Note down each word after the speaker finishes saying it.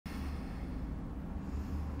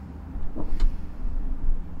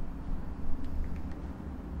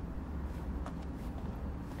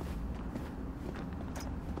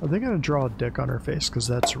Are they gonna draw a dick on her face? Because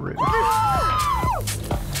that's rude.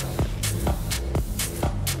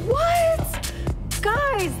 What?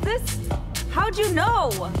 Guys, this... How'd you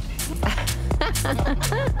know?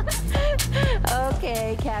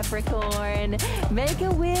 Okay, Capricorn. Make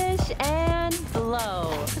a wish and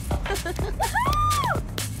blow.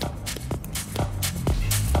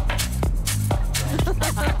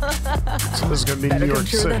 So this is gonna be New York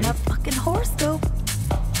City. Better than a fucking horoscope.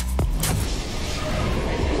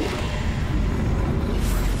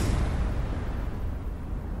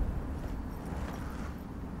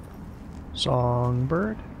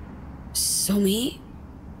 Songbird? Somi?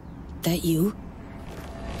 That you?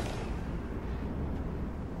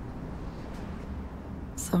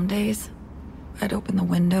 Some days, I'd open the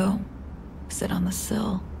window, sit on the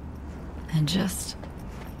sill, and just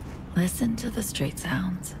listen to the street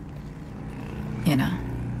sounds. You know,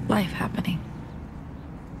 life happening.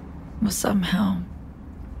 It was somehow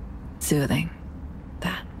soothing,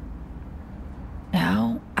 that.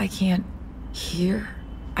 Now I can't hear,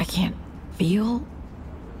 I can't feel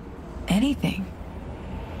anything.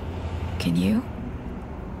 Can you?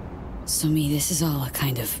 Somi, this is all a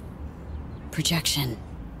kind of projection,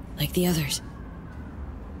 like the others.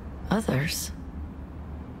 Others?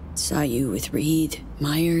 Saw you with Reed,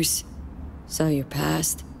 Myers, saw your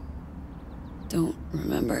past. Don't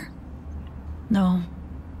remember. No.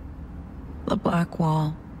 The black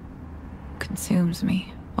wall consumes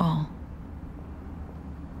me all.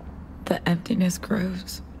 The emptiness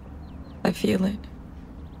grows. I feel it.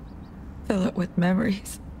 Fill it with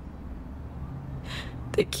memories.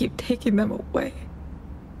 They keep taking them away.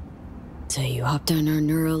 So you hopped on our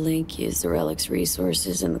Neuralink, used the relic's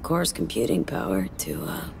resources and the core's computing power to,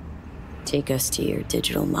 take us to your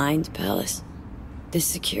digital mind palace. This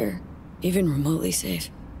secure, even remotely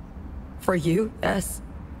safe. For you, yes.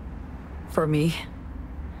 For me,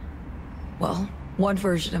 well, one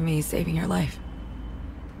version of me is saving your life.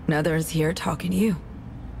 Another is here talking to you.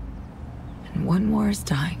 And one more is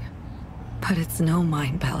dying. But it's no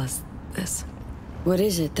mind palace, this. What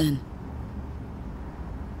is it, then?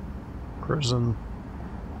 Prison.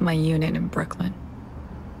 My unit in Brooklyn.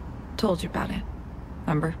 Told you about it,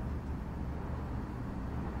 remember?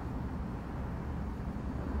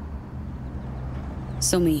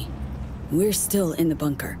 Somi, we're still in the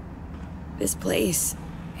bunker. This place,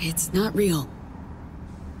 it's not real.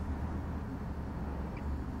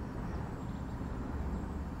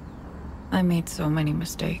 I made so many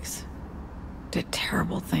mistakes. Did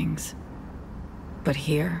terrible things. But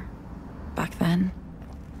here, back then,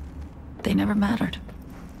 they never mattered.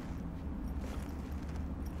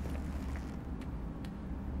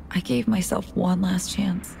 I gave myself one last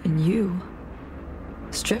chance, and you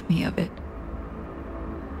stripped me of it.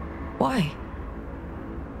 Why?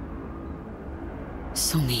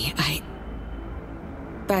 Somi,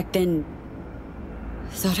 back then,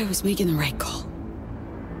 thought I was making the right call.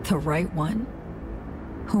 The right one?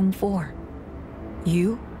 Whom for?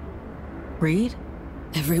 You? Reed?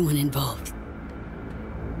 Everyone involved.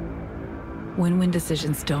 Win-win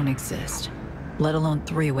decisions don't exist, let alone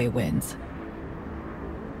three-way wins.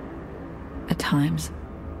 At times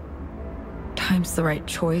the right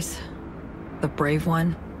choice, the brave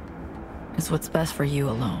one, is what's best for you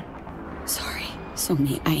alone. Sorry,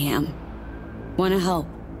 Somi, I am. Wanna help?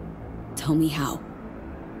 Tell me how.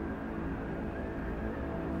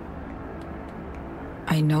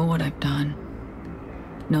 I know what I've done,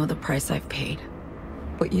 know the price I've paid.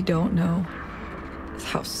 What you don't know is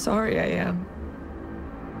how sorry I am.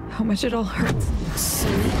 How much it all hurts.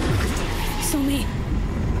 Somi.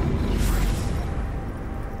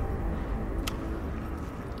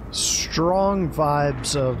 Strong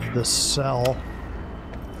vibes of The Cell.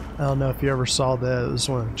 I don't know if you ever saw that. It was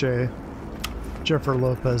one of Jennifer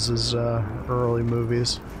Lopez's early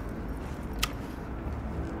movies.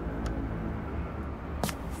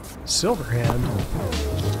 Silverhand.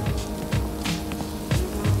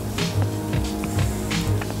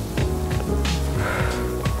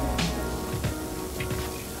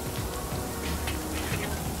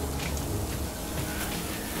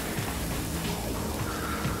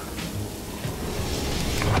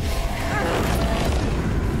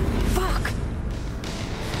 Fuck!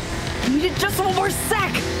 I needed just one more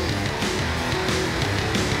sec!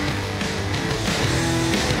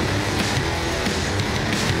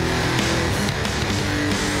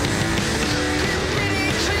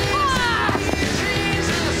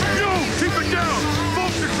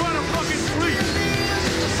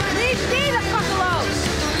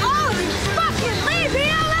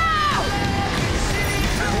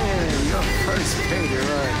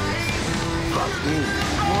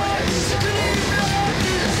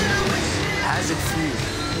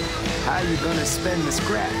 you're gonna spend the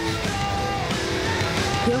scratch.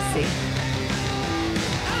 You'll see.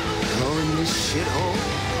 You're in this shithole?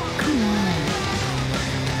 Come on.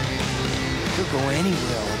 You'll go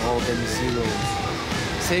anywhere with all them zeros.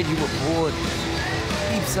 Said you were bored.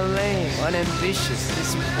 Heaps of lame, unambitious,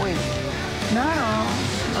 disappointed. Not all.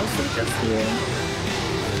 Mostly just you.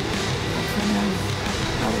 For now,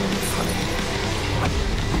 I'll leave it for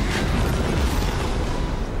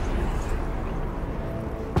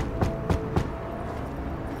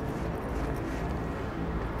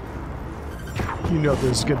You know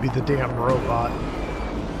this is gonna be the damn robot.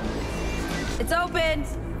 It's open!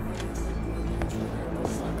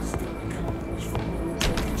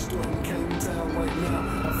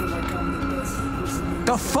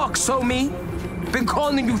 The fuck, So-Mi? Been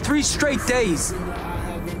calling you 3 straight days.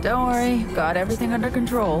 Don't worry, got everything under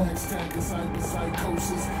control.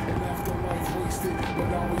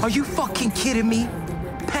 Are you fucking kidding me?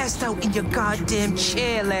 Passed out in your goddamn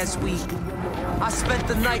chair last week. I spent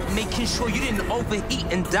the night making sure you didn't overheat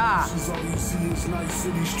and die.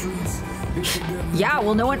 Yeah,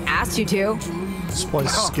 well, no one asked you to. This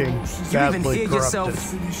place is getting You even badly hear corrupted.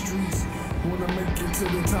 yourself?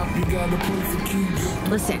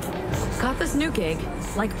 Listen, got this new gig,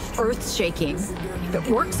 like earth-shaking. If it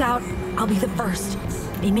works out, I'll be the first.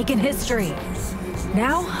 Be making history.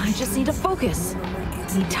 Now, I just need to focus.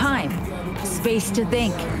 Need time. Space to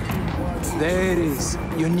think. There it is,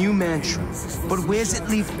 your new mantra. But where's it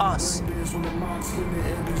leave us? You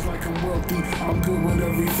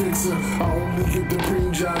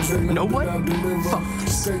know what? Fuck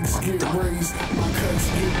this. I'm done.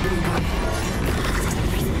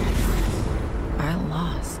 I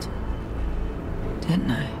lost.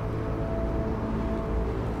 Didn't I?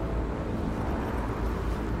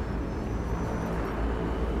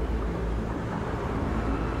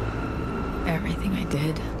 Everything I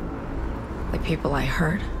did, the people I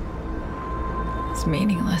hurt, it's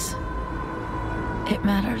meaningless. It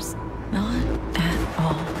matters not at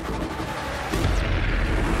all.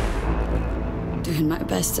 Doing my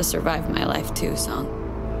best to survive my life too, Song.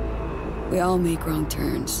 We all make wrong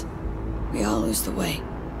turns. We all lose the way.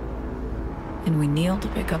 And we kneel to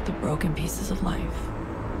pick up the broken pieces of life,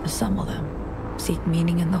 assemble them, seek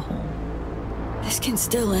meaning in the whole. This can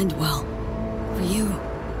still end well. For you.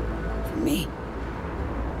 For me.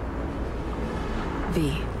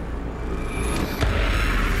 V.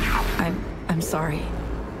 I'm sorry.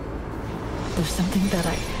 There's something that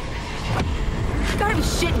You gotta be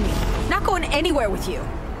shitting me. Not going anywhere with you.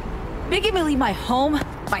 Making me leave my home,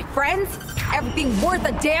 my friends, everything worth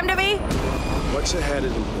a damn to me? What's ahead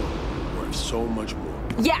is important. Worth so much more.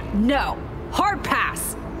 Yeah, no. Hard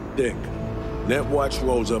pass. Think. Netwatch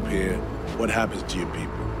rolls up here. What happens to your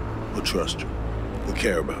people? We'll trust you. We'll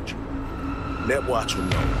care about you. Netwatch will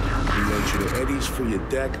know. We lend you the eddies for your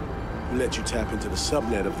deck. We let you tap into the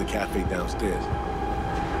subnet of the cafe downstairs.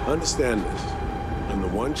 Understand this. And the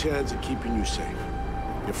one chance of keeping you safe.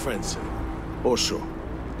 Your friends safe. Or sure.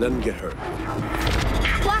 Let them get hurt.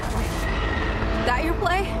 Blacklight. That your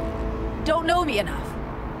play? Don't know me enough.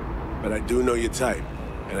 But I do know your type.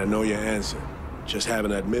 And I know your answer. Just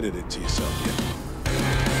haven't admitted it to yourself yet.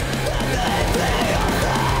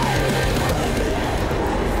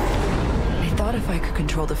 I thought if I could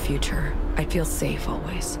control the future, I'd feel safe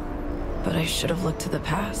always. But I should have looked to the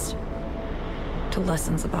past. To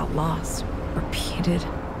lessons about loss. Repeated.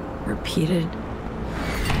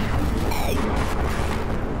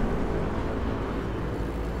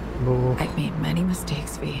 Oh. I've made many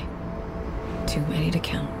mistakes, V. Too many to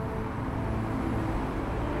count.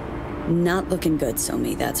 Not looking good,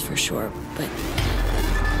 So-Mi, that's for sure. But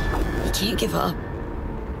you can't give up.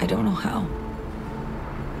 I don't know how.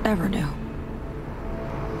 Never knew.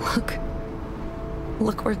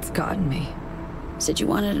 Look where it's gotten me. Said you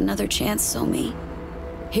wanted another chance, So-Mi.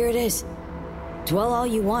 Here it is. Dwell all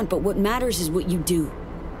you want, but what matters is what you do.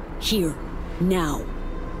 Here. Now.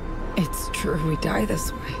 It's true we die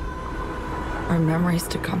this way. Our memories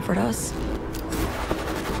to comfort us.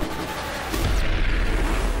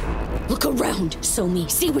 Look around, So-Mi.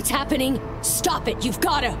 See what's happening? Stop it. You've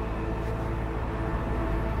gotta.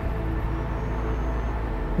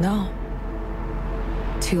 No.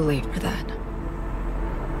 Too late for that.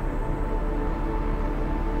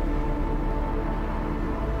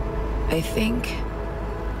 I think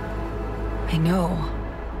I know.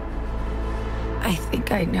 I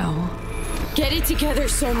think I know. Get it together,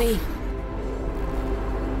 So-Mi.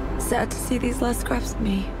 Sad to see these last scraps of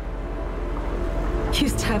me.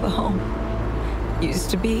 Used to have a home. Used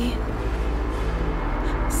to be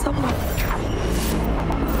someone.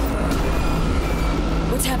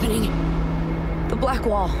 What's happening? The black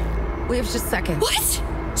wall. We have just seconds. What?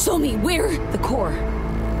 Show me where? The core.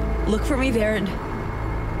 Look for me there and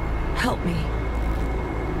help me.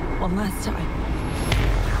 One last time.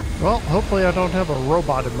 Well, hopefully I don't have a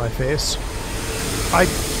robot in my face. I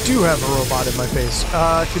do have a robot in my face.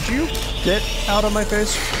 Could you get out of my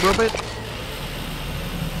face, robot?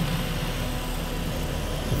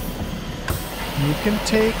 You can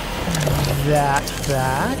take that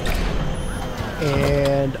back.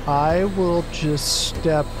 And I will just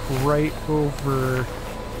step right over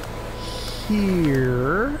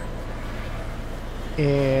here.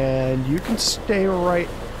 And you can stay right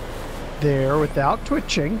there without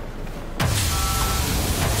twitching.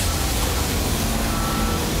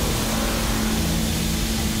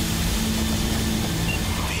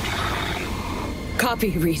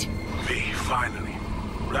 Copy, Reed. V, finally.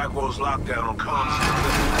 Blackwell's lockdown on comms.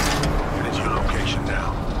 And it's your location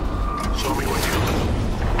now. Show me what you're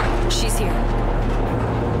doing. She's here.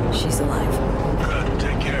 She's alive. Good.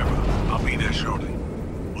 Take care of her. I'll be there shortly.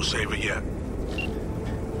 We'll save her yet.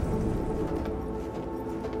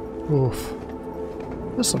 Oof.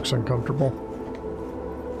 This looks uncomfortable.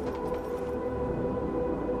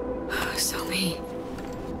 So me.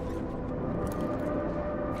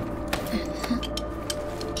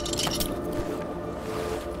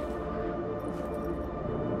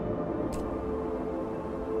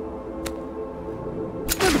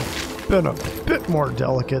 Been a bit more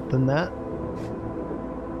delicate than that.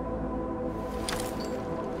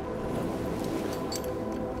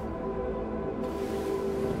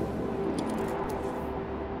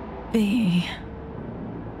 V.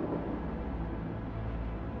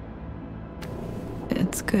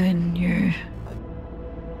 It's good you're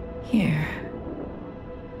here.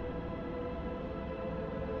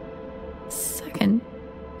 Second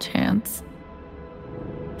chance.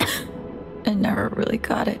 I never really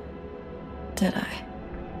got it, did I?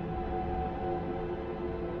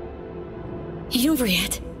 Ain't over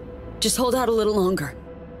yet. Just hold out a little longer.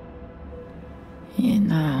 You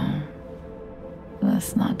know,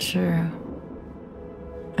 that's not true.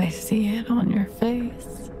 I see it on your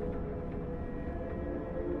face.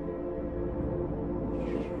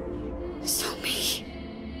 So me.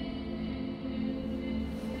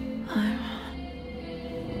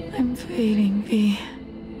 I'm fading, V.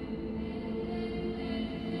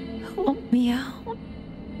 Help me out.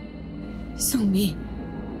 So me.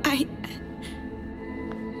 I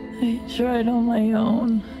tried on my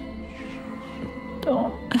own.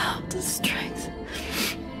 Don't have the strength.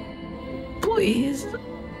 Please.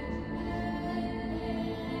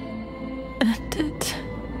 End it.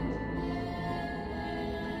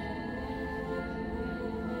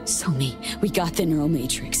 So me. We got the neural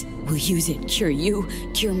matrix. We'll use it. Cure you.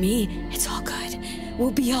 Cure me. It's all good.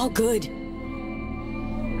 We'll be all good.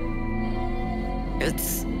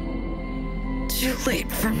 It's too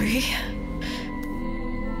late for me.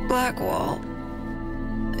 Blackwall.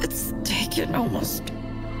 It's taken almost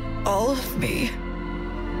all of me.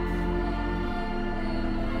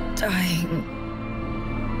 Dying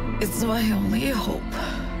is my only hope.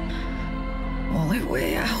 Only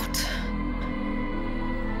way out.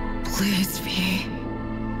 Please be.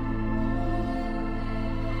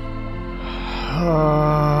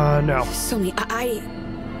 No. So me. I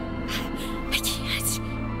can't.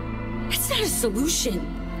 That's not a solution.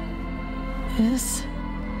 Is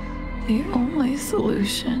the only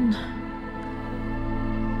solution.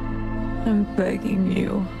 I'm begging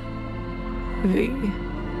you, V.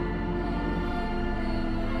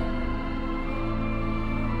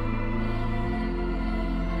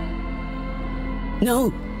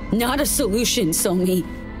 No, not a solution, Somi.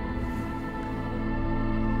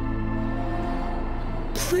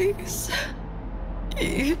 Please.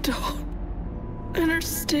 You don't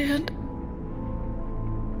understand.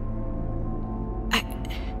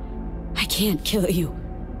 I can't kill you.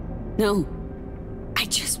 No, I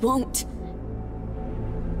just won't.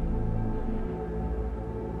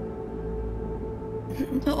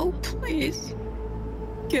 No, please.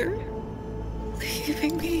 You're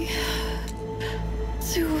leaving me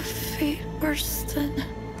to a fate worse than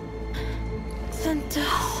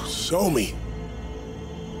death. Show me.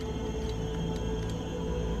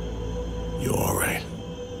 You're all right.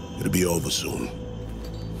 It'll be over soon.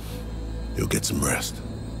 You'll get some rest.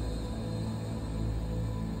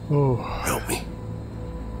 Oh. Help me.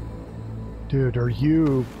 Dude, are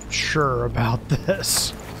you sure about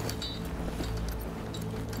this?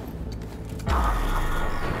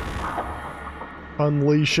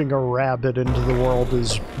 Unleashing a rabbit into the world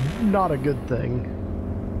is not a good thing.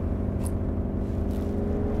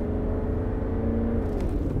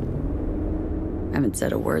 I haven't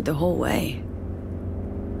said a word the whole way.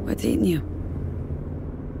 What's eating you?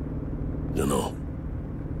 Dunno.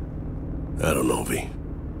 I don't know, V.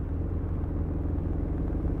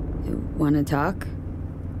 You want to talk?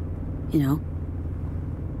 You know,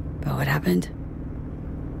 about what happened?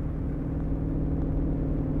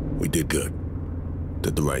 We did good.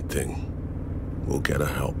 Did the right thing. We'll get her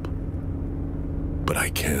help. But I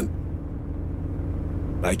can't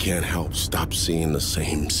help stop seeing the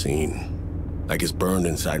same scene. Like it's burned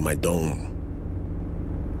inside my dome.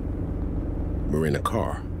 We're in a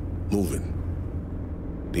car, moving,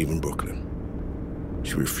 leaving Brooklyn.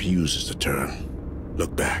 She refuses to turn,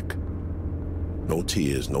 look back. No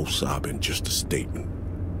tears, no sobbing, just a statement.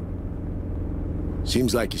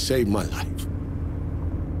 Seems like you saved my life.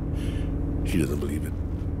 She doesn't believe it.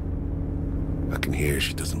 I can hear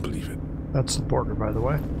she doesn't believe it. That's the border, by the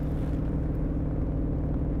way.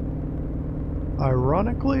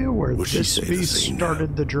 Ironically, where Would she this say the beast same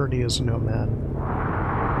started the journey as a nomad.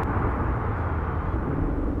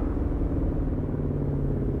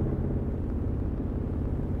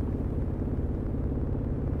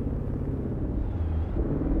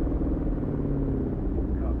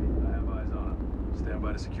 Copy. I have eyes on him. Stand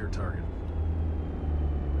by to secure target.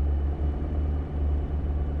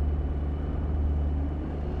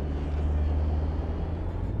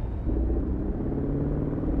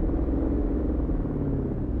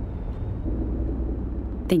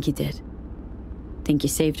 Think you did. Think you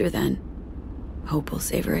saved her then. Hope we'll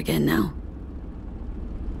save her again now.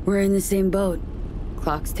 We're in the same boat.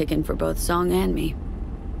 Clock's ticking for both Song and me.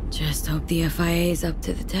 Just hope the FIA's up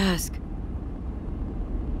to the task.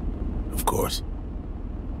 Of course.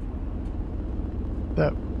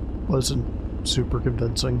 That wasn't super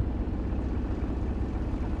convincing.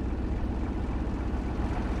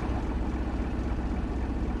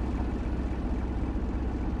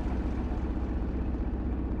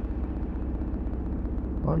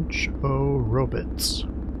 Bunch of robots.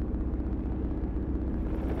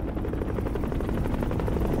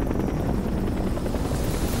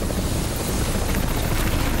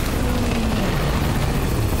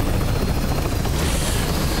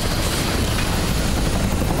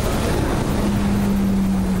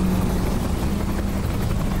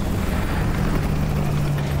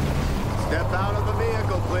 Step out of the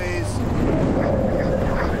vehicle, please.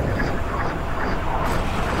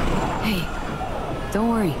 Hey, don't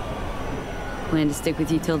worry. Plan to stick with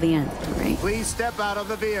you till the end, right? Please step out of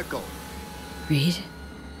the vehicle. Reed?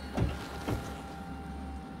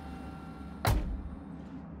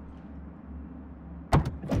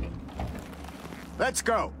 Let's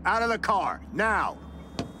go. Out of the car. Now.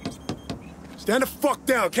 Stand the fuck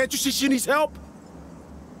down. Can't you see she needs help?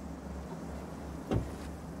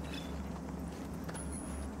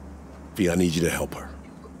 V, I need you to help her.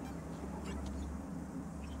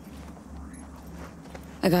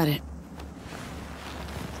 I got it.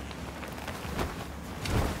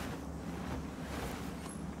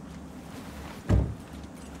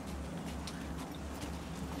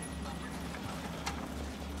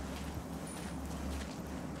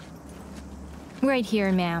 Right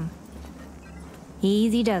here, ma'am.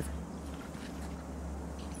 Easy does it.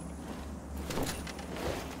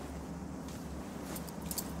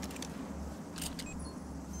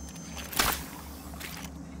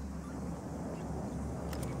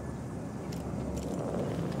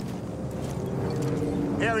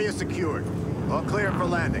 Area secured. All clear for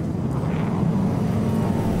landing.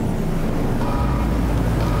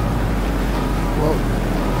 Whoa.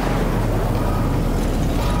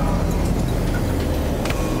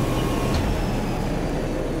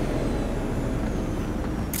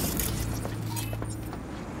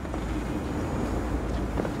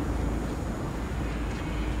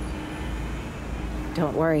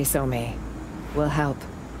 Don't worry, Somi. We'll help.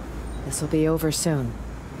 This will be over soon.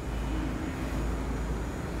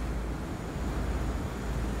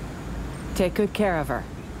 Take good care of her.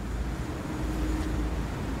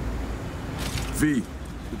 V,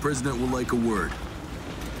 the president will like a word.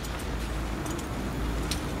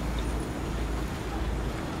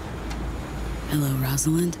 Hello,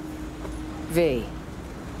 Rosalind. V,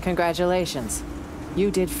 congratulations. You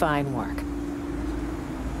did fine work.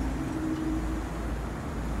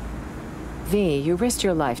 V, you risked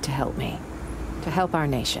your life to help me. To help our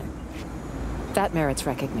nation. That merits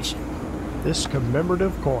recognition. This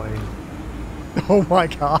commemorative coin. Oh my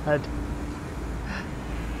god.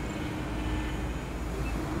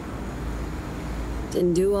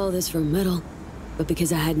 Didn't do all this for a medal, but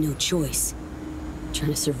because I had no choice.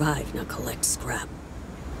 Trying to survive, not collect scrap.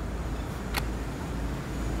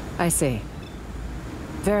 I see.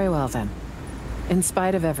 Very well then. In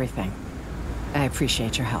spite of everything, I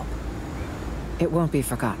appreciate your help. It won't be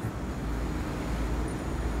forgotten.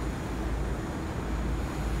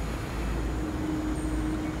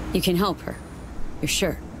 You can help her. You're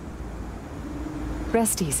sure?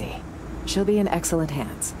 Rest easy. She'll be in excellent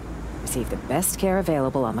hands. Receive the best care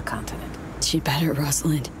available on the continent. She'd better,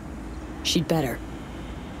 Rosalind. She'd better.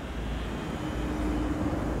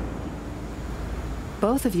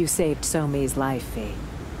 Both of you saved Somi's life, V.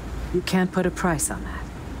 You can't put a price on that.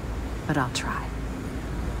 But I'll try.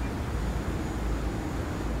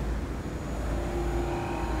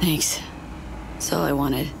 Thanks. That's all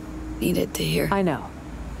I needed to hear. I know.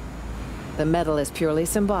 The medal is purely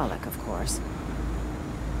symbolic, of course.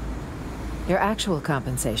 Your actual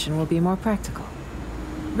compensation will be more practical.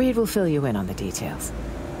 Reed will fill you in on the details.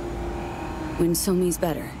 When Somi's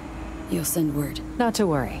better, you'll send word. Not to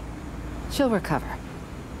worry. She'll recover.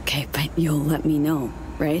 Okay, but you'll let me know,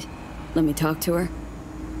 right? Let me talk to her?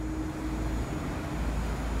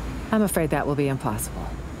 I'm afraid that will be impossible.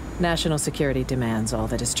 National security demands all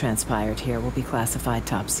that has transpired here will be classified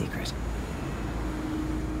top secret.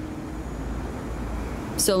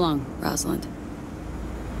 So long, Rosalind.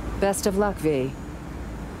 Best of luck, V.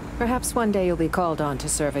 Perhaps one day you'll be called on to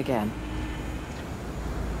serve again.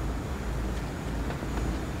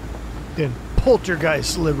 In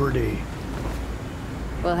Poltergeist Liberty.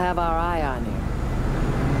 We'll have our eye on you.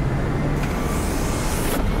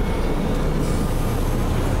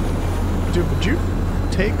 Dude, would you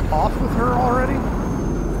take off with her already?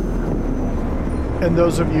 And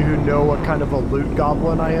those of you who know what kind of a loot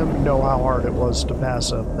goblin I am know how hard it was to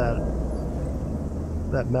pass up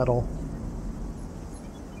that medal.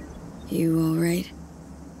 You all right?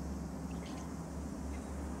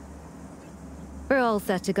 We're all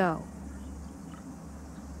set to go.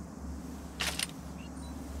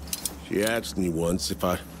 She asked me once if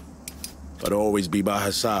I'd always be by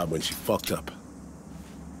her side when she fucked up. I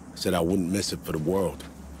said I wouldn't miss it for the world.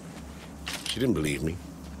 She didn't believe me,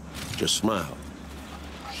 just smiled.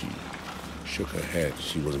 She shook her head.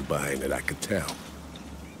 She wasn't buying it, I could tell.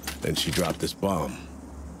 Then she dropped this bomb.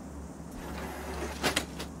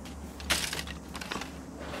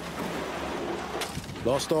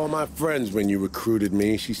 Lost all my friends when you recruited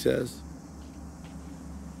me, she says.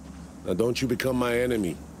 Now don't you become my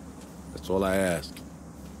enemy. That's all I ask.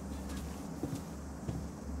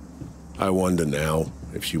 I wonder now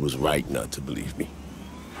if she was right not to believe me.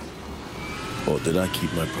 Or did I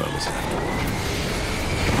keep my promise after all?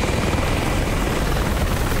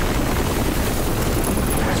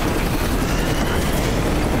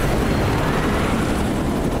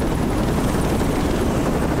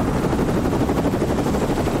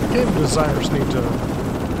 Game designers need to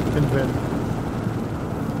invent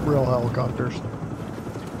real helicopters.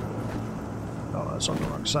 Oh, that's on the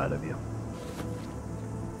wrong side of you.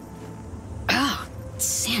 Ah,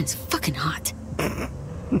 sand's fucking hot.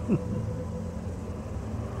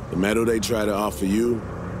 The medal they try to offer you,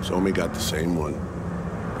 Somi got the same one.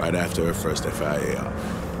 Right after her first FIA op.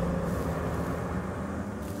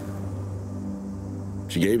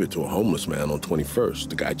 She gave it to a homeless man on 21st.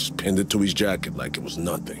 The guy just pinned it to his jacket like it was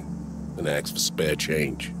nothing. And asked for spare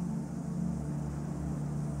change.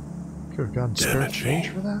 Could have gotten spare change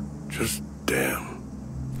for that? Just damn.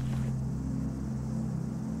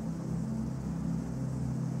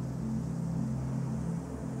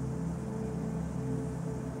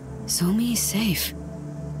 Somi's safe.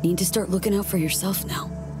 Need to start looking out for yourself now.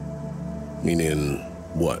 Meaning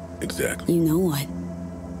what, exactly? You know what?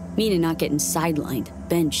 Meaning not getting sidelined,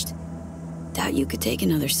 benched. Doubt you could take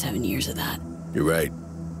another 7 years of that. You're right.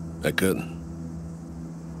 I couldn't.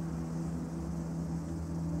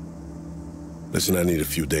 Listen, I need a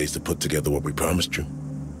few days to put together what we promised you.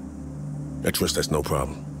 I trust that's no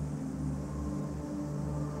problem.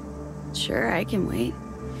 Sure, I can wait.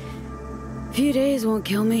 A few days won't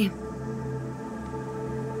kill me.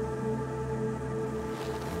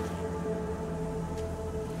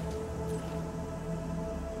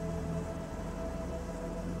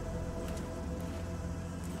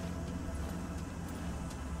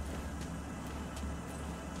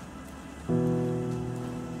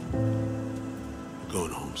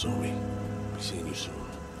 Going home, Zoe. Be seeing you soon.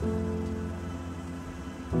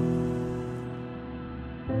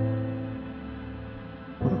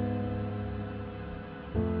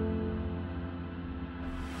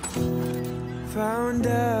 Found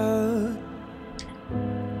out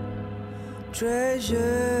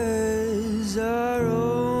treasures are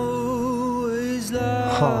always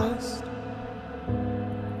lost.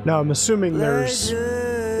 Now I'm assuming there's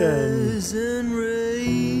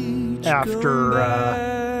after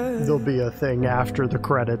there'll be a thing after the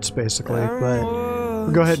credits, basically. But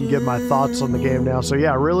go ahead and give my thoughts on the game now. So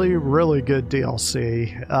yeah, really, really good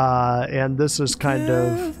DLC. And this is kind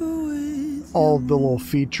of, all of the little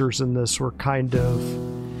features in this were kind of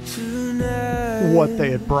what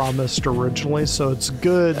they had promised originally. So it's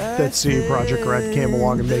good that CD Projekt Red came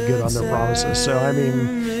along and made good on their promises. So I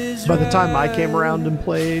mean, by the time I came around and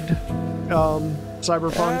played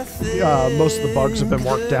Cyberpunk, most of the bugs have been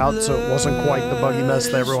worked out, so it wasn't quite the buggy mess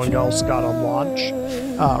that everyone else got on launch.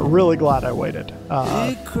 Really glad I waited.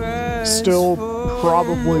 Still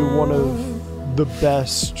probably one of the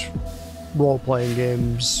best role-playing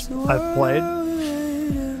games I've played.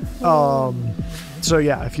 So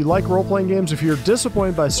yeah, if you like role-playing games, if you're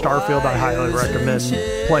disappointed by Starfield, I highly recommend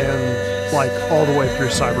playing like all the way through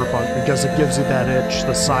Cyberpunk, because it gives you that itch,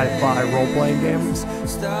 the sci-fi role-playing game.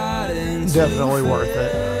 Definitely worth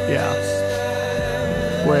it. Yeah.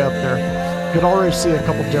 Way up there. You could already see a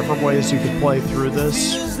couple different ways you could play through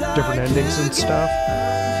this, different endings and stuff.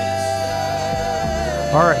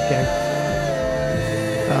 Alright, gang.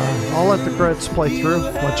 I'll let the credits play through,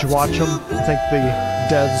 let you watch them. I think the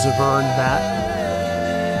devs have earned that.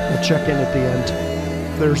 We'll check in at the end.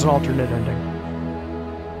 There's an alternate ending.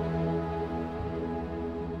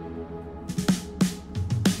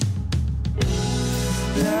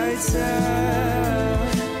 Lights out.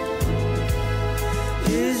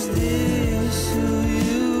 Is this who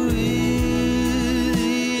you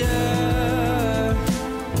really are?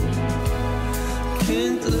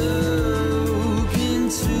 Can't look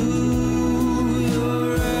into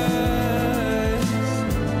your eyes.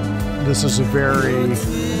 This is a very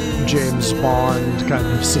James Bond kind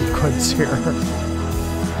of sequence here.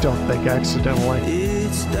 Don't think accidentally.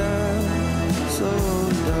 It's dark, so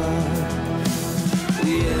dark.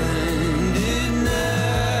 We end it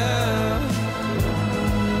now.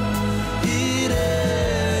 It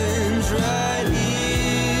ends right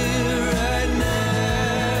here, right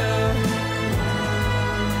now.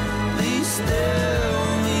 Please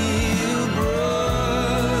tell me you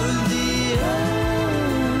brought the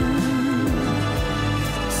end.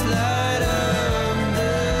 Slide up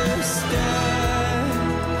the sky.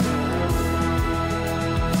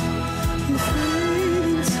 You fade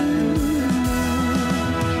into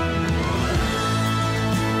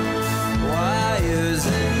wires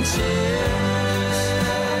and chains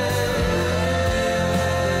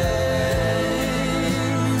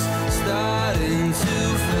starting to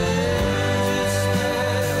fade.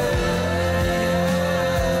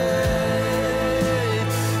 It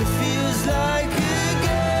feels like a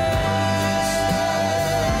game.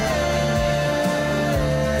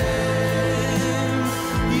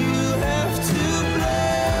 You have to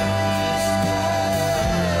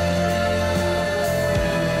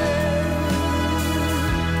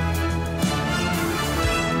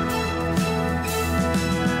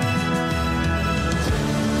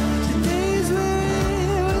the days when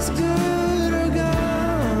it was good are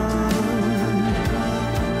gone.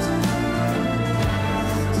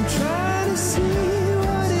 I'm trying to see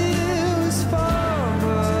what it was for,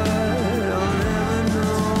 but I'll never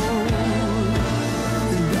know.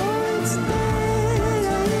 And though it's dead, I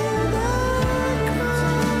hear the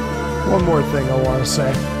One more thing I want to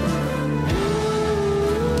say.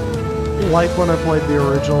 Like when I played the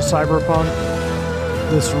original Cyberpunk,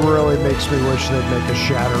 this really makes me wish they'd make a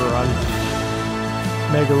Shadowrun.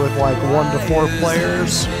 Make it with like 1 to 4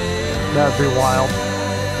 players. That'd be wild.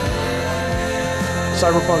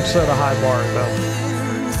 Cyberpunk set a high bar though.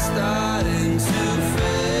 starting to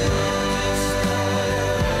fade.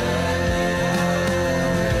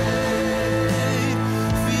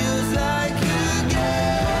 Feels like a game.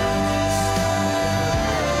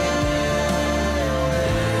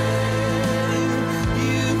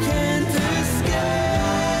 You can't escape.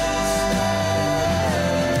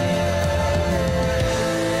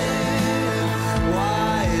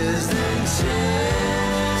 Wires and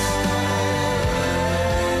chains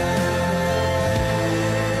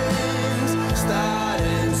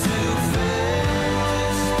starting to fade.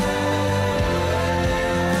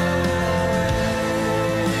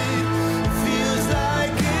 Feels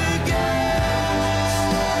like a game.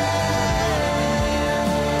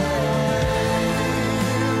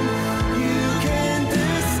 You can't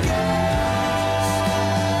escape.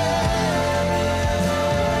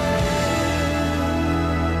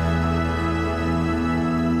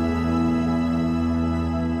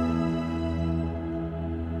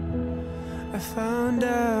 I found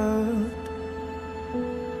out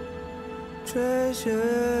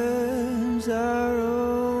treasures are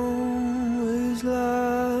always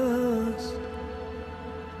lost.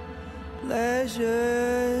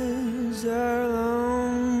 Pleasures are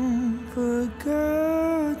long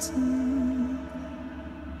forgotten.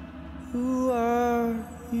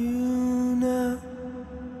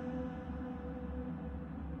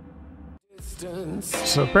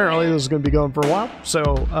 So apparently this is going to be going for a while. So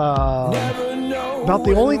about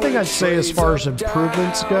the only thing I'd say as far as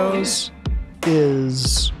improvements goes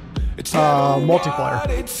is multiplayer.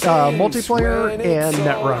 Multiplayer and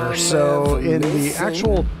Netrunner. So in the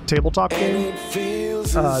actual tabletop game,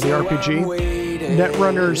 the RPG,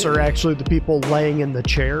 Netrunners are actually the people laying in the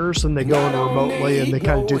chairs, and they go in remotely and they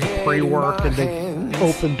kind of do the pre-work, and they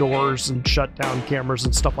open doors and shut down cameras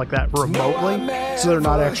and stuff like that remotely, so they're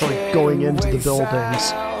not actually going into the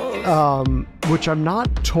buildings, which I'm not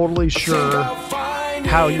totally sure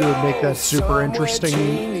how you would make that super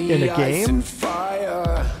interesting in a game,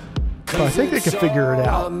 but I think they could figure it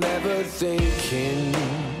out.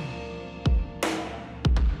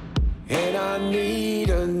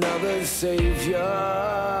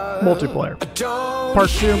 Multiplayer. Part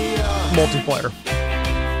 2, multiplayer.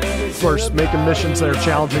 Of course, making missions that are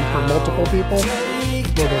challenging for multiple people, a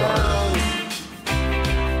little bit harder.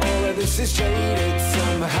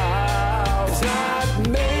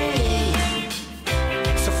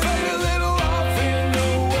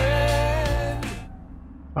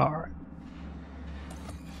 Alright.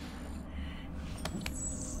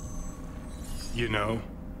 You know,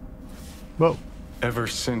 whoa. Ever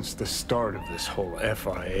since the start of this whole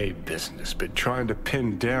FIA business, been trying to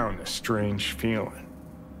pin down a strange feeling.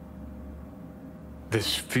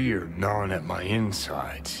 This fear gnawing at my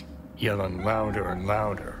insides, yelling louder and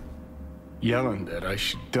louder. Yelling that I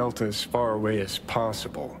should delta as far away as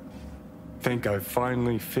possible. Think I've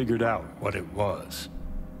finally figured out what it was.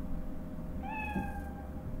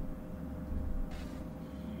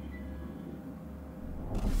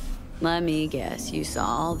 Let me guess, you saw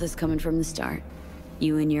all this coming from the start.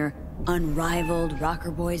 You and your unrivaled rocker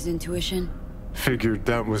boy's intuition? Figured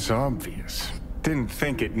that was obvious. Didn't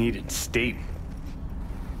think it needed stating.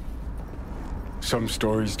 Some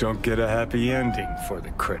stories don't get a happy ending for the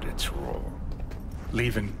credits roll.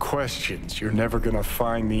 Leaving questions you're never gonna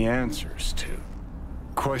find the answers to.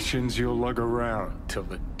 Questions you'll lug around till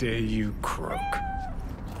the day you croak.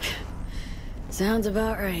 Sounds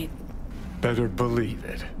about right. Better believe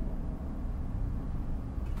it.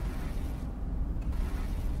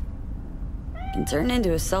 Can turn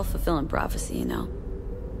into a self-fulfilling prophecy, you know.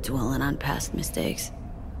 Dwelling on past mistakes.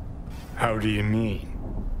 How do you mean?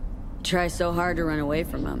 Try so hard to run away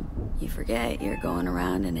from them, you forget you're going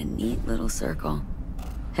around in a neat little circle.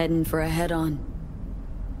 Heading for a head-on.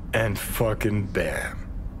 And fucking bam.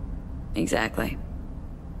 Exactly.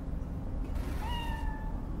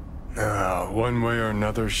 One way or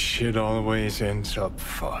another, shit always ends up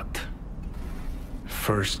fucked.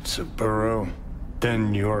 First Saburo,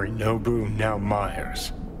 then Yorinobu, now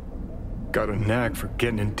Myers. Got a knack for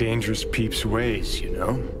getting in dangerous peeps' ways, you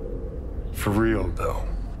know? For real, though.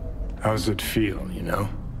 How's it feel, you know?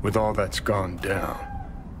 With all that's gone down.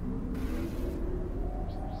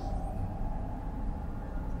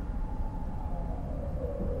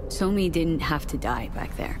 Somi didn't have to die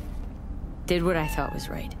back there. Did what I thought was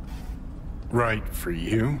right. Right for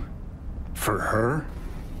you? For her?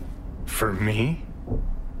 For me?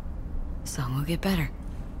 Song will get better.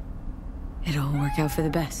 It'll all work out for the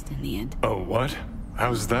best in the end. Oh, what?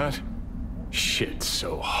 How's that? Shit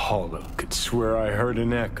so hollow, could swear I heard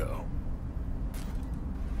an echo.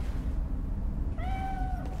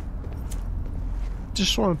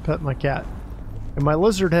 Just want to pet my cat. And my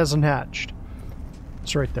lizard hasn't hatched.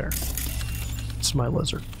 It's right there. It's my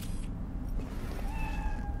lizard.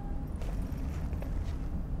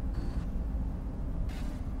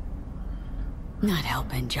 Not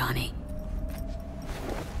helping, Johnny.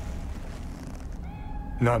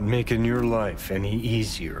 Not making your life any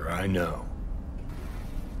easier, I know.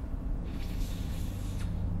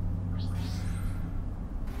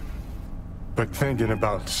 But thinking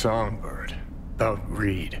about Songbird, about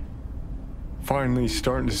Reed, finally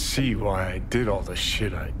starting to see why I did all the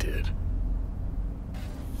shit I did.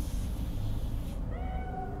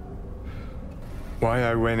 Why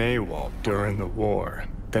I went AWOL during the war,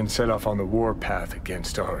 then set off on the warpath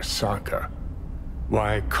against Arasaka.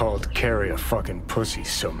 Why I called Carrie a fucking pussy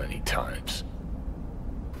so many times.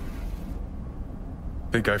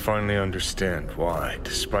 Think I finally understand why,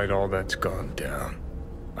 despite all that's gone down,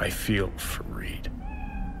 I feel for Reed.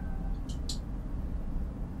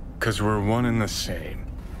 'Cause we're one and the same.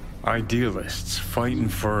 Idealists fighting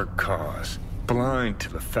for a cause, blind to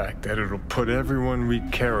the fact that it'll put everyone we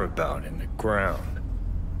care about in the ground.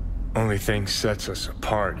 Only thing sets us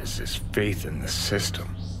apart is this faith in the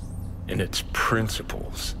system, in its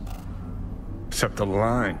principles. Except the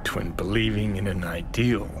line between believing in an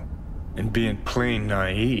ideal and being plain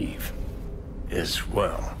naive is,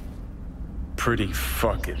 well, pretty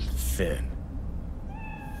fucking thin.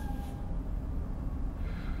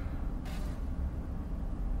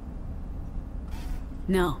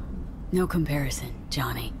 No. No comparison,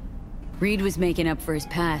 Johnny. Reed was making up for his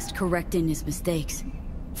past, correcting his mistakes.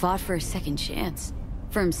 Fought for a second chance.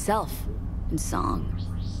 For himself. And Song.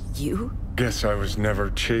 You? Guess I was never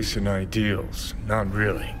chasing ideals. Not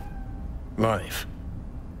really. Life.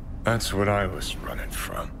 That's what I was running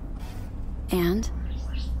from. And?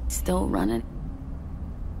 Still running?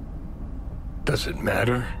 Does it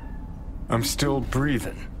matter? I'm still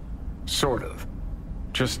breathing. Sort of.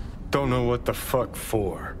 Just don't know what the fuck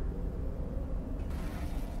for.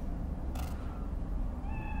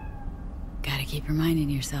 Gotta keep reminding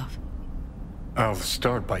yourself. I'll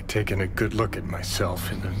start by taking a good look at myself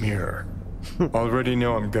in the mirror. Already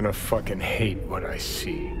know I'm gonna fucking hate what I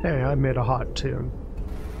see. Hey, I made a hot tune.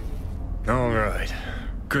 Alright.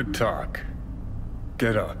 Good talk.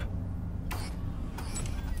 Get up.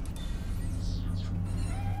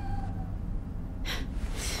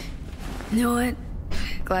 You know what?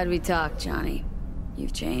 Glad we talked, Johnny.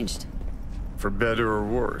 You've changed. For better or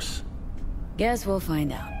worse? Guess we'll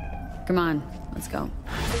find out. Come on, let's go.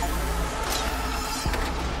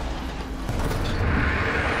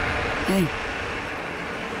 Hey.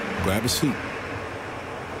 Grab a seat.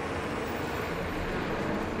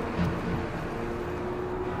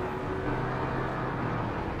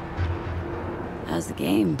 How's the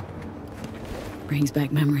game? Brings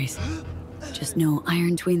back memories. Just no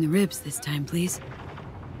iron between the ribs this time, please.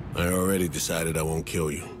 I already decided I won't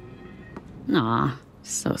kill you. Aw,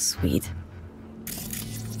 so sweet.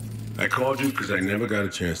 I called you because I never got a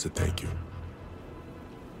chance to thank you.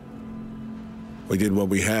 We did what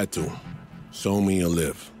we had to. Show me or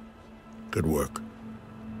live. Good work.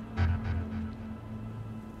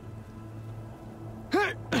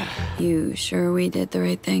 You sure we did the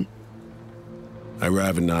right thing? I'd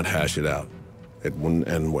rather not hash it out. It wouldn't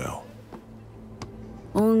end well.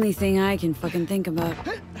 Only thing I can fucking think about.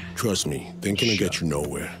 Trust me, thinking will get you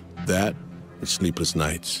nowhere. That and sleepless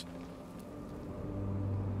nights.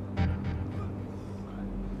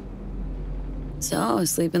 So,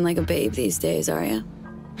 sleeping like a babe these days, are ya?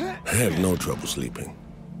 I have no trouble sleeping.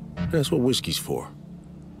 That's what whiskey's for.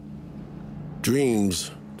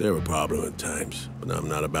 Dreams, they're a problem at times, but I'm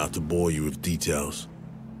not about to bore you with details.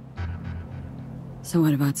 So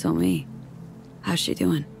what about Somi? How's she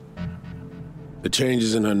doing? The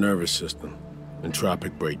changes in her nervous system,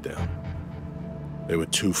 entropic breakdown. They were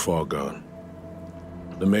too far gone.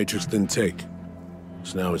 The Matrix didn't take.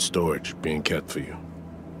 It's now in storage, being kept for you.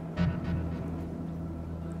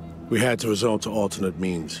 We had to resort to alternate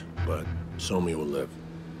means, but Somi will live.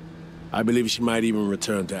 I believe she might even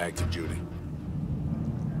return to active duty.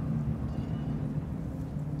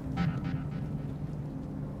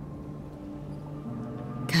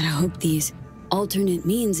 Gotta hope these alternate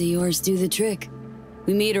means of yours do the trick.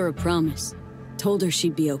 We made her a promise. Told her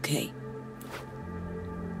she'd be okay.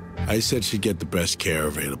 I said she'd get the best care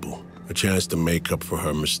available. A chance to make up for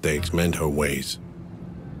her mistakes, mend her ways.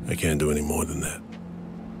 I can't do any more than that.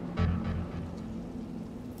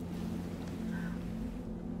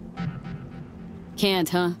 Can't,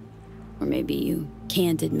 huh? Or maybe you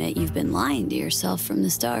can't admit you've been lying to yourself from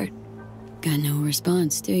the start. Got no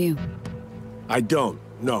response, do you? I don't,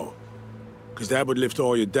 no. Because that would lift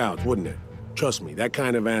all your doubts, wouldn't it? Trust me, that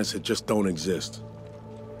kind of answer just don't exist.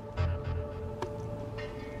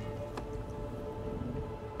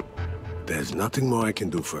 There's nothing more I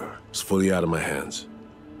can do for her. It's fully out of my hands.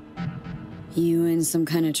 You in some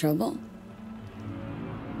kind of trouble?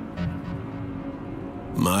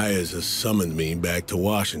 Myers has summoned me back to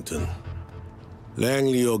Washington.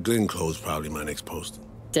 Langley or Glenclothes probably my next posting.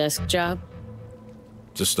 Desk job?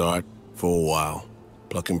 To start, for a while.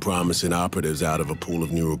 Plucking promising operatives out of a pool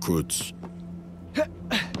of new recruits.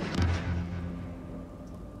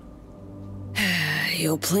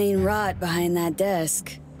 You'll plain rot behind that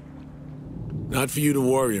desk. Not for you to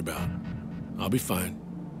worry about. I'll be fine.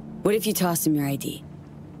 What if you tossed him your ID?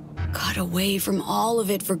 Got away from all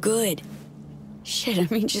of it for good. Shit, I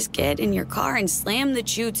mean, just get in your car and slam the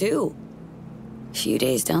chew, too. A few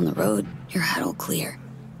days down the road, your head'll clear.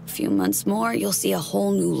 A few months more, you'll see a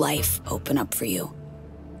whole new life open up for you.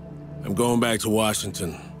 I'm going back to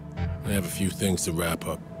Washington. I have a few things to wrap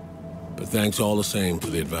up. But thanks all the same for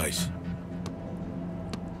the advice.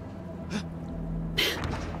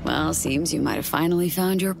 Well, seems you might have finally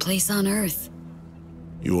found your place on Earth.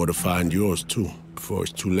 You ought to find yours, too, before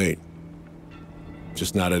it's too late.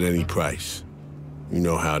 Just not at any price. You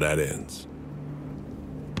know how that ends.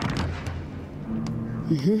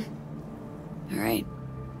 Mm-hmm. All right.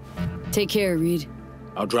 Take care, Reed.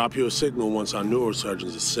 I'll drop you a signal once our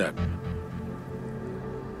neurosurgeons are set.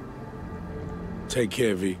 Take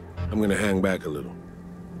care, V. I'm gonna hang back a little.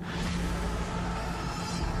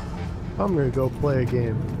 I'm gonna go play a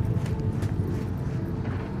game.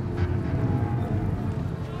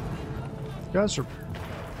 You guys are...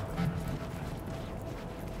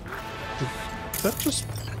 Did that just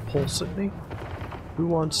pulse at me? Who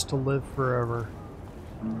wants to live forever?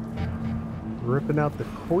 Ripping out the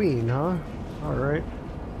queen, huh? Alright.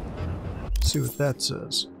 See what that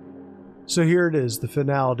says. So here it is, the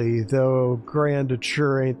finality, though grand it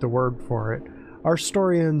sure ain't the word for it. Our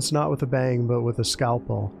story ends not with a bang, but with a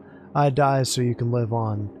scalpel. I die so you can live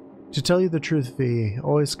on. To tell you the truth, V,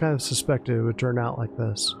 always kind of suspected it would turn out like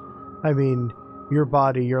this. I mean, your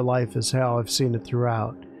body, your life is how I've seen it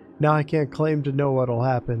throughout. Now I can't claim to know what'll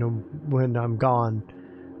happen when I'm gone,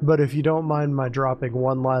 but if you don't mind my dropping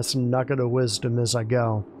one last nugget of wisdom as I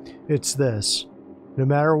go, it's this. No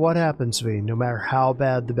matter what happens, V, no matter how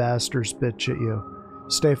bad the bastards bitch at you,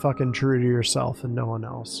 stay fucking true to yourself and no one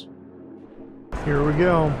else. Here we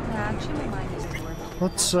go.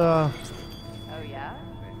 Let's, No,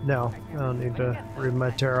 I don't need to read my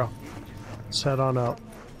tarot. Let's head on up.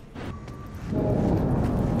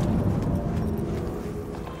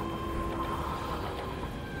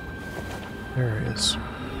 There he is.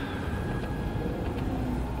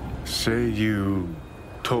 Say you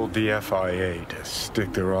told the FIA to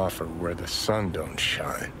stick their offer where the sun don't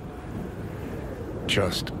shine.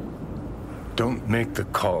 Just don't make the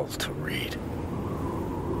call to Reed.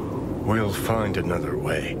 We'll find another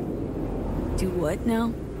way. Do what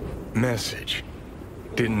now? Message.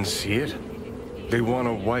 Didn't see it? They want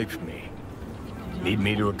to wipe me. Need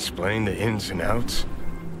me to explain the ins and outs?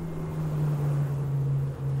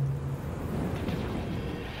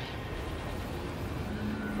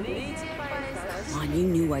 You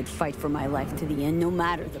knew I'd fight for my life to the end, no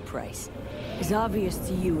matter the price. As obvious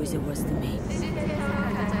to you as it was to me.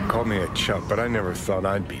 Call me a chump, but I never thought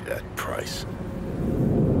I'd be that price.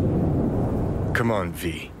 Come on,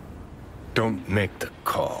 V. Don't make the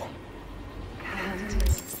call.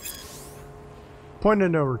 Point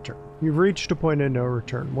of no return. You've reached a point of no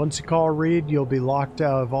return. Once you call Reed, you'll be locked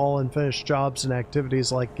out of all unfinished jobs and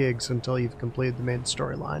activities like gigs until you've completed the main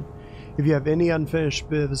storyline. If you have any unfinished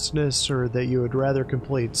business or that you would rather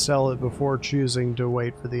complete, sell it before choosing to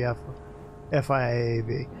wait for the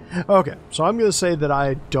FIAAV. Okay, so I'm going to say that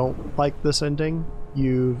I don't like this ending.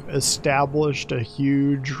 You've established a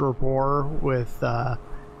huge rapport with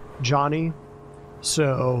Johnny,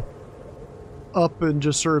 so up and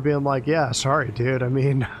just sort of being like, yeah, sorry, dude. I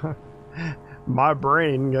mean, my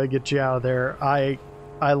brain gotta get you out of there. I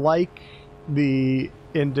like the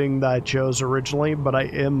ending that I chose originally, but I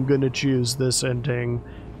am going to choose this ending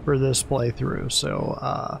for this playthrough. So,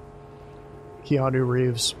 Keanu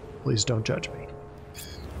Reeves, please don't judge me.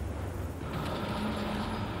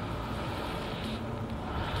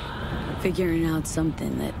 Figuring out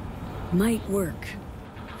something that might work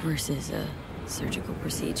versus a surgical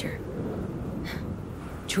procedure.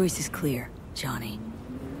 Choice is clear, Johnny.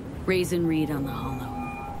 Raisin Reed on the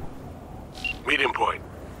hollow. Meeting point.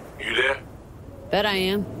 You there? Bet I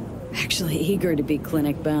am. Actually eager to be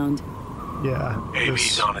clinic bound. Yeah.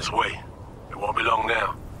 AV's on his way. It won't be long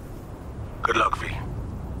now. Good luck, V.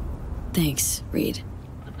 Thanks, Reed.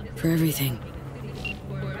 For everything.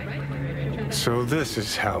 So this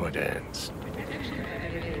is how it ends.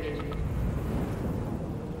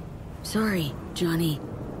 Sorry, Johnny.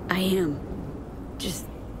 I am. Just...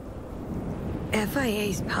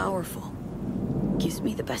 FIA's powerful. Gives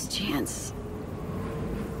me the best chance.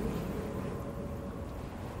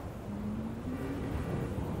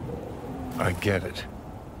 I get it.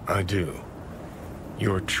 I do.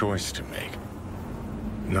 Your choice to make.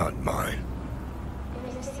 Not mine.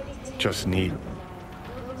 Just need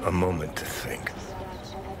a moment to think.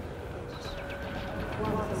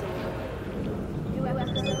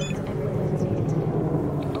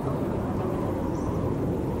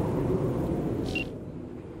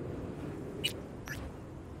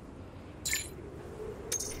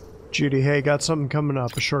 Judy, hey, got something coming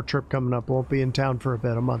up. A short trip coming up. Won't be in town for a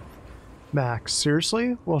bit, a month. Max,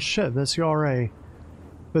 seriously? Well, shit, miss you already.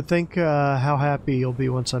 But think how happy you'll be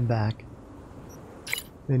once I'm back.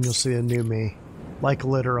 Then you'll see a new me. Like,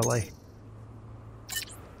 literally.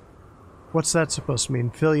 What's that supposed to mean?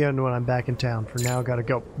 Fill you in when I'm back in town. For now, gotta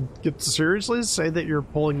go. Seriously? Say that you're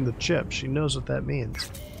pulling the chip. She knows what that means.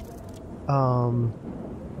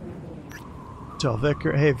 Tell Vic,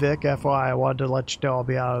 hey Vic, FYI, I wanted to let you know I'll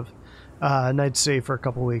be out of Night City for a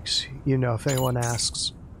couple weeks. You know, if anyone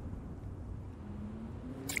asks.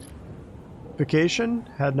 Vacation?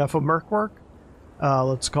 Had enough of Merc work?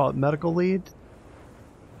 Let's call it medical lead.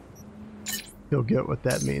 He'll get what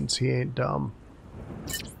that means. He ain't dumb.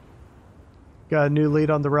 Got a new lead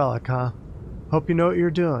on the relic, huh? Hope you know what you're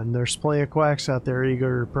doing. There's plenty of quacks out there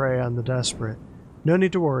eager to prey on the desperate. No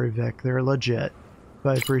need to worry, Vic. They're legit. But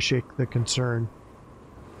I appreciate the concern.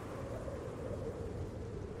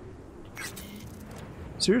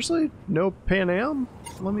 Seriously? No Pan Am?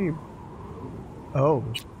 Let me... Oh.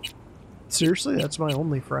 Seriously? That's my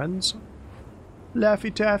only friends?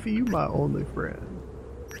 Laffy Taffy, you my only friend.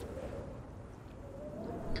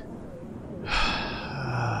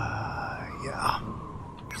 Yeah.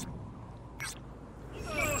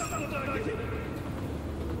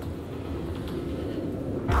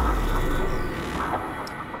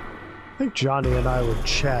 I think Johnny and I would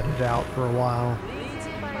chat it out for a while.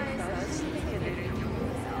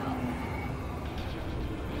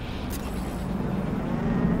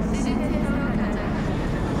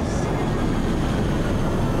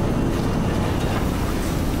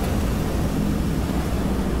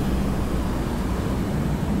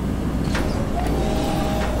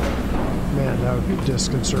 Man, that would be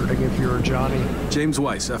disconcerting if you were Johnny. James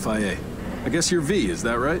Weiss, FIA. I guess you're V, is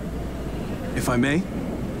that right? If I may?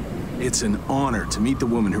 It's an honor to meet the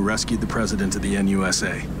woman who rescued the president of the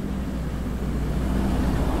NUSA.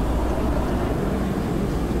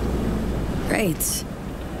 Great.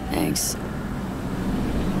 Thanks.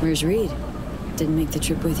 Where's Reed? Didn't make the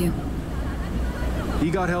trip with you? He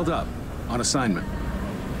got held up on assignment.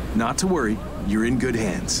 Not to worry, you're in good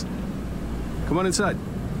hands. Come on inside.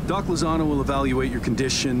 Doc Lozano will evaluate your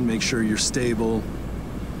condition, make sure you're stable.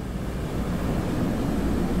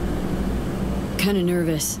 Kinda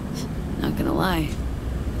nervous. Not gonna lie.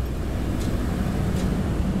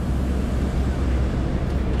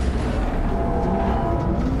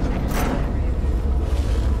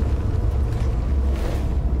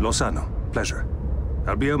 Lozano, pleasure.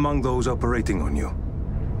 I'll be among those operating on you.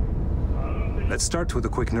 Let's start with a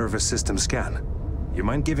quick nervous system scan. You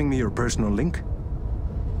mind giving me your personal link?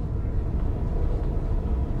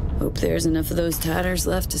 Hope there's enough of those tatters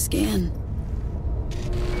left to scan.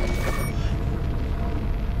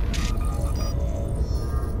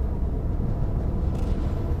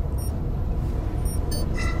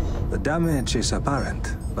 The damage is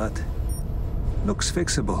apparent, but looks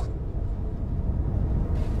fixable.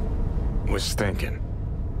 Was thinking.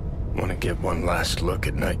 Want to get one last look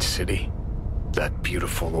at Night City? That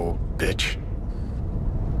beautiful old bitch?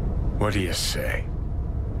 What do you say?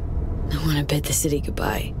 I want to bid the city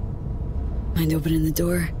goodbye. Mind opening the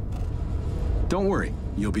door? Don't worry,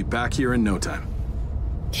 you'll be back here in no time.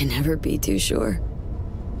 Can never be too sure.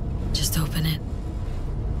 Just open it.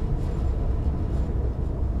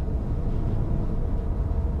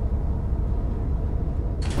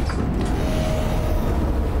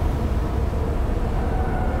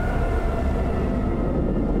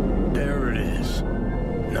 There it is.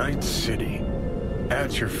 Night City.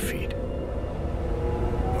 At your feet.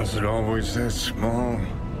 Was it always that small?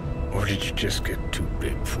 Or did you just get too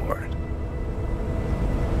big for it?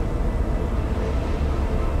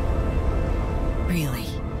 Really,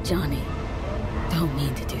 Johnny, don't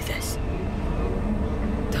mean to do this.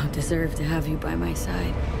 Don't deserve to have you by my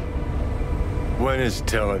side. When has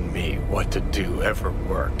telling me what to do ever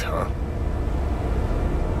worked, huh?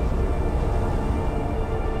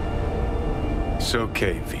 It's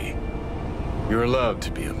okay, V. You're allowed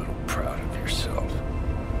to be a little proud of yourself.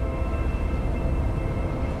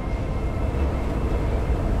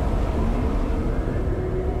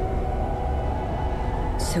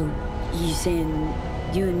 So, you saying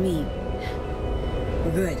you and me,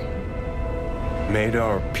 we're good? Made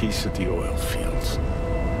our peace at the oil fields.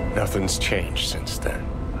 Nothing's changed since then.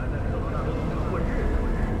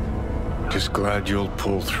 Just glad you'll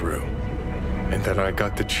pull through, and that I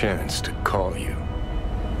got the chance to call you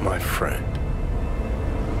my friend.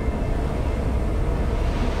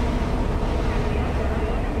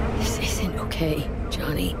 This isn't okay,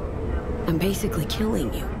 Johnny. I'm basically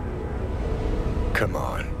killing you. Come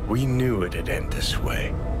on, we knew it'd end this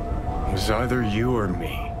way. It was either you or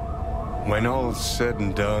me. When all's said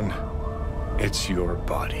and done, it's your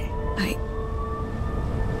body.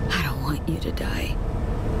 I don't want you to die.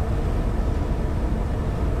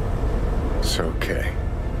 It's okay.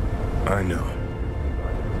 I know.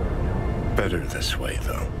 Better this way,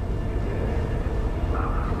 though.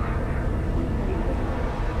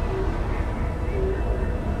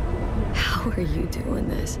 How are you doing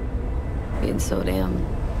this? Being so damn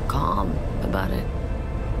calm about it.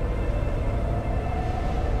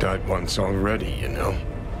 Died once already, you know.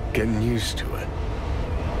 Getting used to it.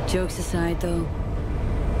 Jokes aside, though,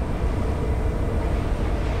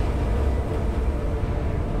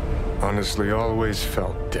 Honestly, always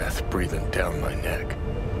felt death breathing down my neck.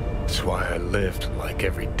 That's why I lived like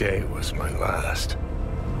every day was my last.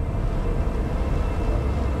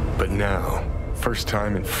 But now, first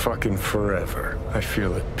time in fucking forever, I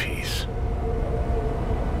feel at peace.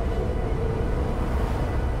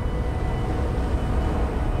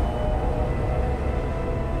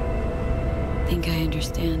 I think I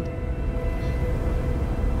understand.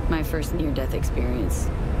 My first near-death experience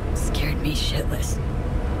scared me shitless.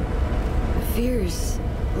 Fear's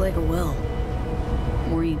like a well. The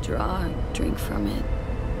more you draw, drink from it,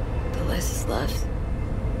 the less is left.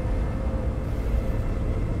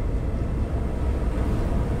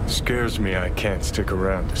 Scares me I can't stick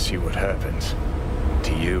around to see what happens.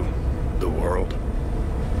 To you, the world.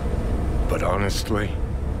 But honestly,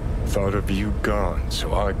 thought of you gone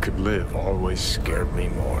so I could live always scared me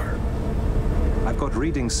more. I've got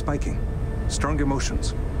readings spiking. Strong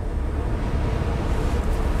emotions.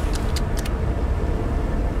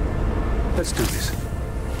 Let's do this.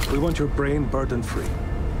 We want your brain burden-free.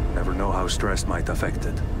 Never know how stress might affect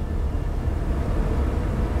it.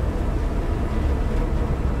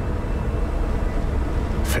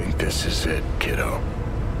 Think this is it, kiddo?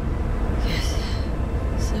 Yes.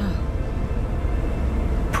 So?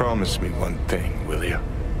 Promise me one thing, will you?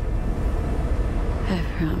 I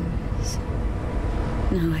promise.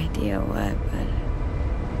 No idea what,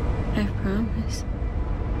 but I promise.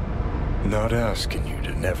 Not asking you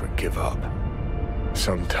to never give up.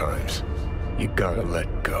 Sometimes, you gotta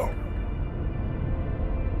let go.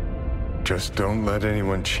 Just don't let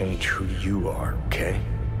anyone change who you are, okay?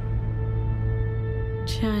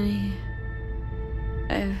 Johnny,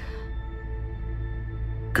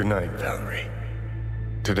 Good night, Valerie.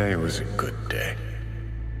 Today was a good day.